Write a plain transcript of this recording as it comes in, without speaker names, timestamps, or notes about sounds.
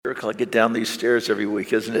difficult to get down these stairs every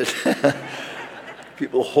week, isn't it?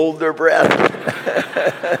 People hold their breath.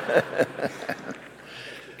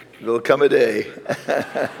 There'll come a day.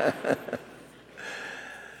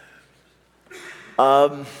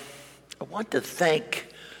 I want to thank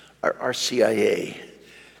our RCIA.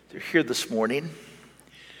 They're here this morning.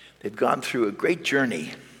 They've gone through a great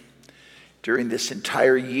journey during this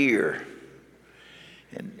entire year,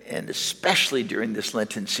 and especially during this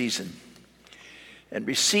Lenten season, and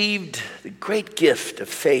received the great gift of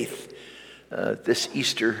faith this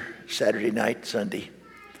Easter Saturday night, Sunday.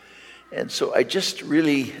 And so I just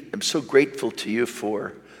really am so grateful to you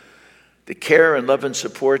for the care and love and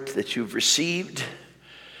support that you've received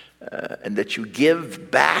and that you give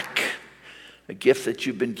back, a gift that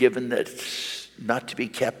you've been given that's not to be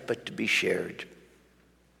kept but to be shared.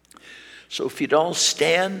 So if you'd all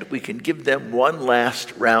stand, we can give them one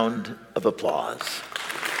last round of applause.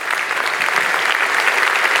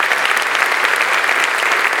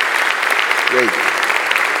 Great.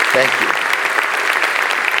 Thank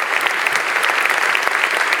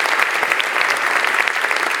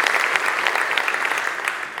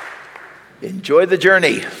you. Enjoy the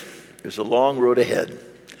journey. There's a long road ahead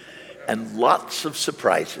and lots of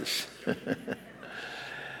surprises.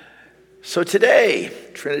 So today,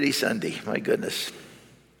 Trinity Sunday, my goodness.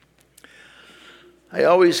 I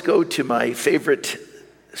always go to my favorite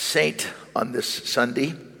saint on this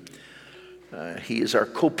Sunday. He is our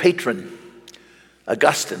co-patron,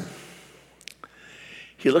 Augustine.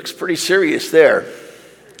 He looks pretty serious there,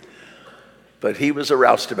 but he was a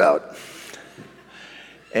roustabout.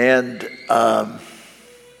 And,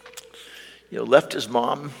 left his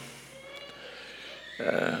mom,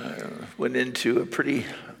 went into a pretty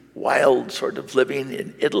wild sort of living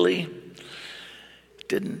in Italy,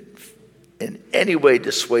 didn't in any way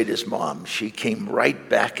dissuade his mom. She came right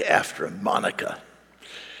back after him, Monica.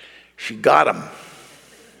 She got him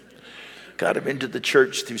into the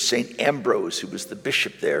church through St. Ambrose, who was the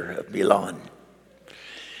bishop there of Milan.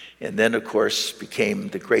 And then, of course, became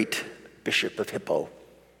the great Bishop of Hippo.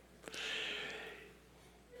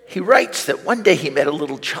 He writes that one day he met a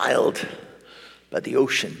little child by the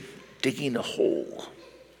ocean digging a hole.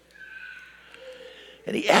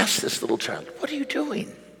 And he asked this little child, "What are you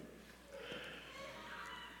doing?"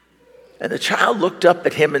 And the child looked up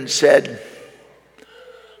at him and said,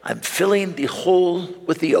 "I'm filling the hole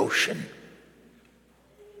with the ocean."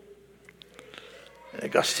 And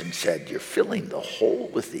Augustine said, "You're filling the hole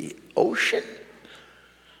with the ocean?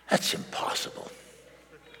 That's impossible."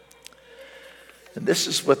 And this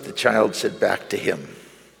is what the child said back to him.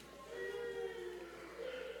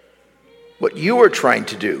 "What you are trying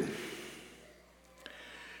to do,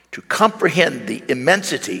 to comprehend the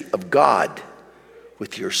immensity of God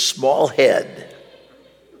with your small head,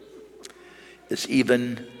 is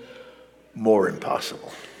even more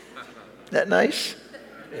impossible." Isn't that nice?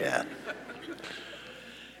 Yeah.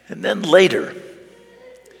 And then later,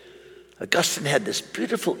 Augustine had this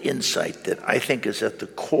beautiful insight that I think is at the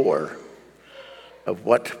core of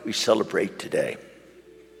what we celebrate today.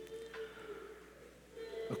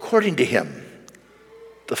 According to him,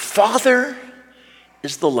 the Father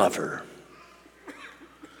is the lover.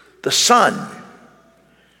 The Son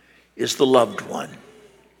is the loved one.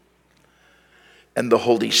 And the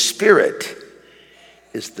Holy Spirit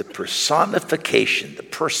is the personification, the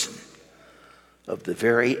person of the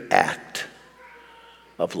very act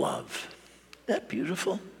of love. Isn't that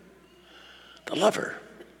beautiful? The lover,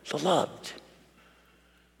 the loved,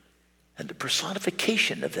 and the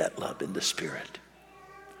personification of that love in the Spirit.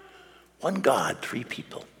 One God, three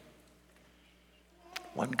people.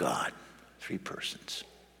 One God, three persons.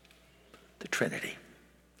 The Trinity.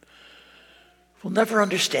 We'll never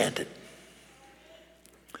understand it.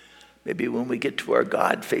 Maybe when we get to our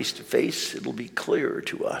God face to face, it'll be clearer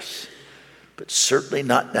to us, but certainly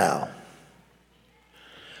not now.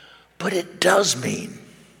 But it does mean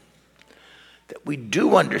that we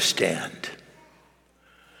do understand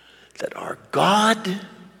that our God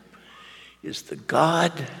is the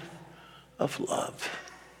God of love.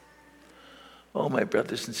 Oh, my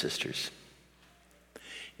brothers and sisters,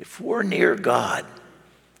 if we're near God,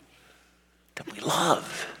 then we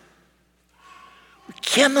love. We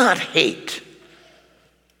cannot hate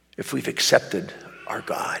if we've accepted our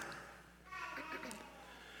God.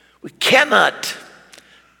 We cannot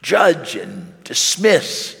judge and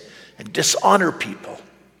dismiss and dishonor people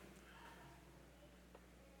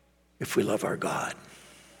if we love our God.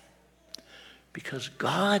 Because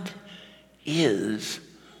God is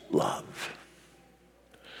love.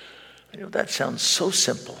 I know that sounds so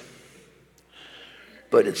simple,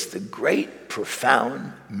 but it's the great,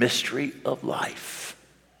 profound mystery of life.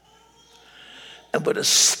 and what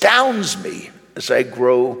astounds me as I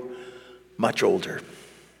grow much older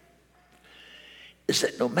is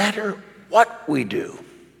that no matter what we do,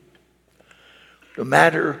 no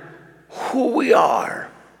matter who we are,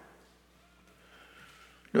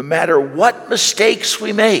 no matter what mistakes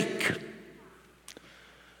we make,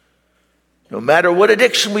 no matter what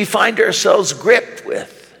addiction we find ourselves gripped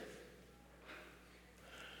with,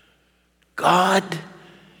 God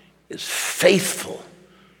is faithful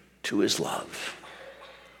to his love.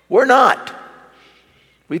 We're not.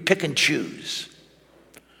 We pick and choose.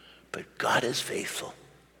 But God is faithful.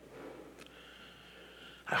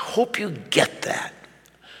 I hope you get that.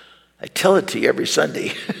 I tell it to you every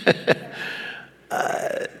Sunday.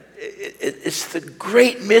 It's the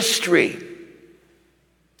great mystery.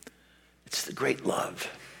 It's the great love.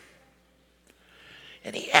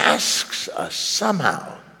 And he asks us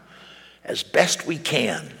somehow, as best we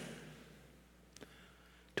can,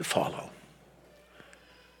 to follow,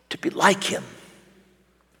 to be like him,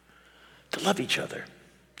 to love each other.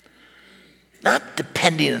 Not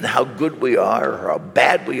depending on how good we are or how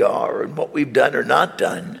bad we are and what we've done or not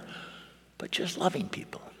done, but just loving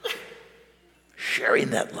people,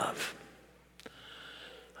 sharing that love.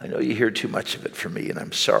 I know you hear too much of it from me, and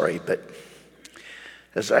I'm sorry, but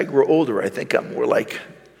as I grow older, I think I'm more like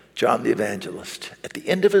John the Evangelist. At the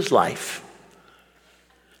end of his life,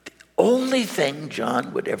 the only thing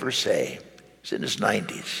John would ever say is in his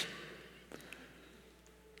 90s,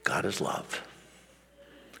 God is love.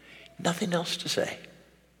 Nothing else to say.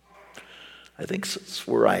 I think that's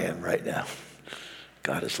where I am right now.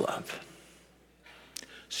 God is love.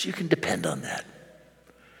 So you can depend on that.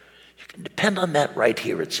 You can depend on that right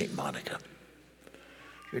here at St. Monica.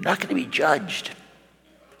 You're not going to be judged.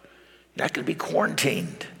 You're not going to be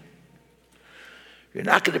quarantined. You're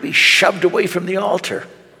not going to be shoved away from the altar.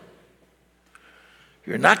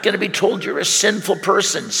 You're not going to be told you're a sinful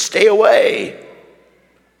person. Stay away.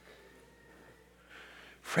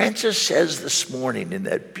 Francis says this morning in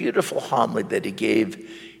that beautiful homily that he gave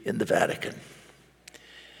in the Vatican,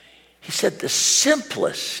 he said the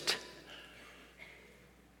simplest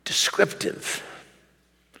descriptive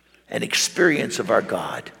and experience of our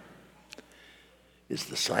God is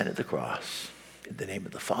the sign of the cross. In the name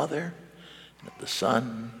of the Father, and of the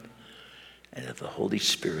Son, and of the Holy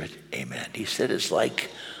Spirit, amen. He said it's like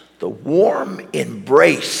the warm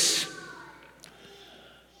embrace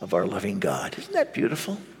of our loving God. Isn't that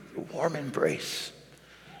beautiful? The warm embrace.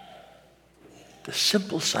 The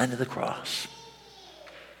simple sign of the cross.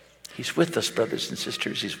 He's with us, brothers and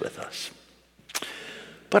sisters. He's with us.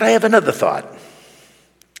 But I have another thought.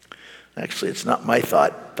 Actually, it's not my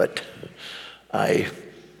thought, but I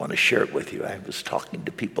want to share it with you. I was talking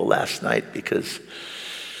to people last night because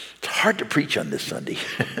it's hard to preach on this Sunday.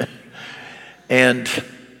 And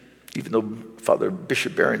even though Father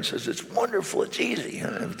Bishop Barron says it's wonderful, it's easy.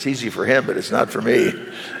 It's easy for him, but it's not for me.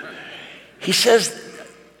 He said,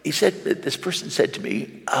 this person said to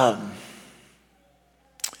me,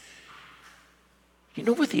 you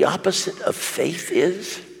know what the opposite of faith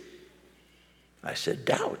is? I said,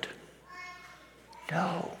 doubt.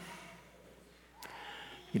 No.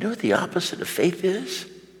 You know what the opposite of faith is?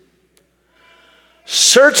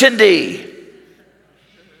 Certainty.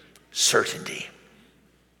 Certainty.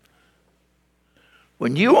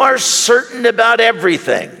 When you are certain about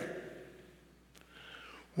everything,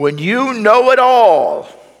 when you know it all,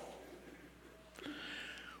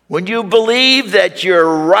 when you believe that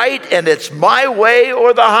you're right and it's my way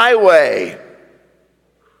or the highway,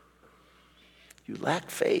 you lack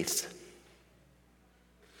faith.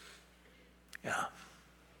 Yeah.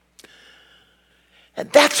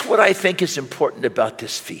 And that's what I think is important about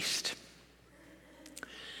this feast.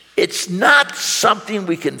 It's not something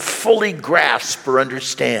we can fully grasp or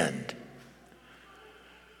understand.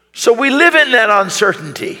 So we live in that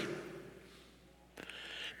uncertainty.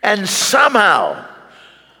 And somehow,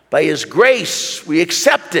 by His grace, we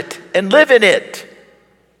accept it and live in it.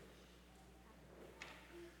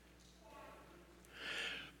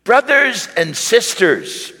 Brothers and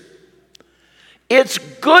sisters, it's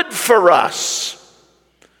good for us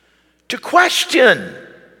to question.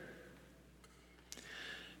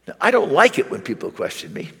 Now, I don't like it when people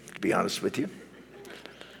question me, to be honest with you.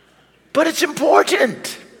 But it's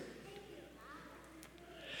important.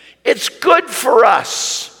 It's good for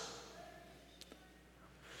us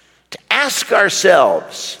to ask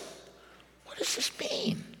ourselves, what does this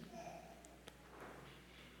mean?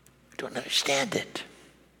 I don't understand it.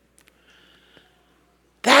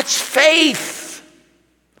 That's faith.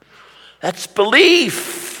 That's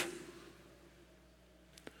belief.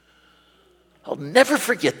 I'll never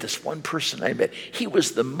forget this one person I met. He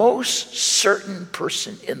was the most certain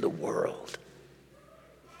person in the world.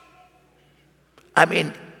 I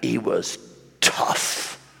mean, he was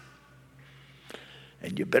tough.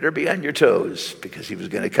 And you better be on your toes because he was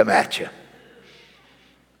going to come at you.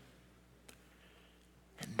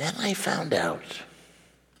 And then I found out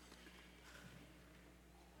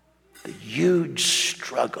the huge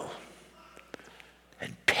struggle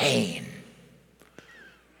and pain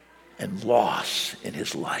and loss in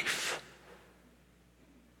his life.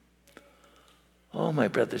 Oh, my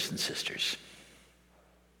brothers and sisters,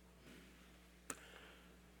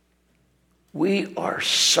 we are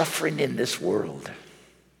suffering in this world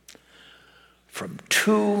from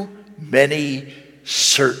too many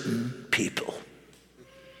certain people.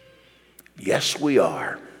 Yes, we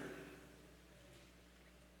are.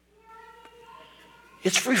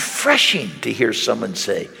 It's refreshing to hear someone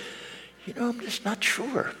say, I'm just not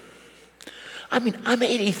sure. I mean, I'm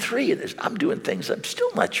 83 and I'm doing things I'm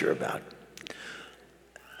still not sure about.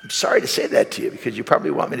 I'm sorry to say that to you because you probably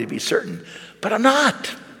want me to be certain, but I'm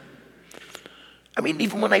not. I mean,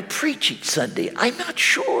 even when I preach each Sunday, I'm not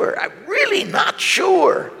sure. I'm really not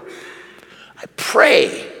sure. I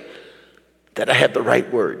pray that I have the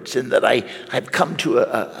right words and that I've come to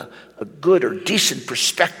a good or decent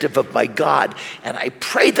perspective of my God, and I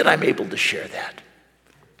pray that I'm able to share that.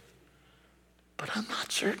 But I'm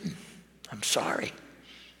not certain. I'm sorry.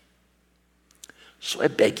 So I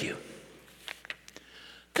beg you,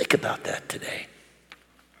 think about that today.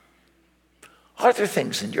 Are there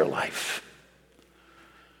things in your life?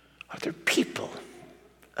 Are there people,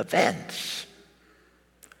 events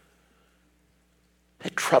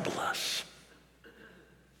that trouble us?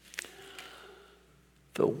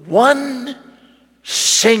 The one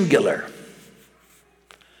singular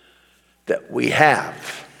that we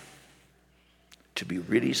have to be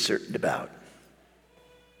really certain about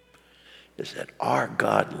is that our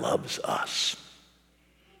God loves us.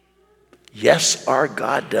 Yes, our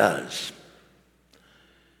God does.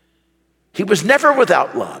 He was never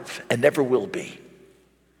without love and never will be.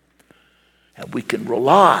 And we can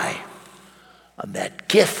rely on that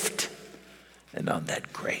gift and on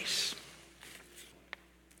that grace.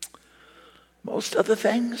 Most other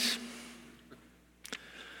things,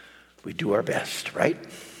 we do our best, right?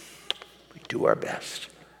 We do our best.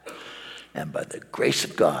 And by the grace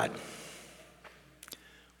of God,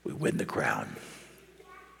 we win the crown.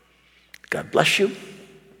 God bless you.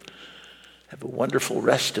 Have a wonderful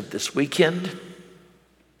rest of this weekend.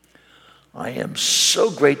 I am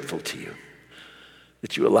so grateful to you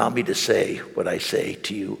that you allow me to say what I say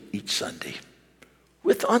to you each Sunday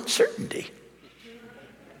with uncertainty.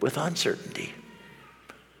 With uncertainty.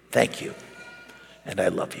 Thank you, and I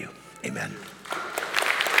love you. Amen.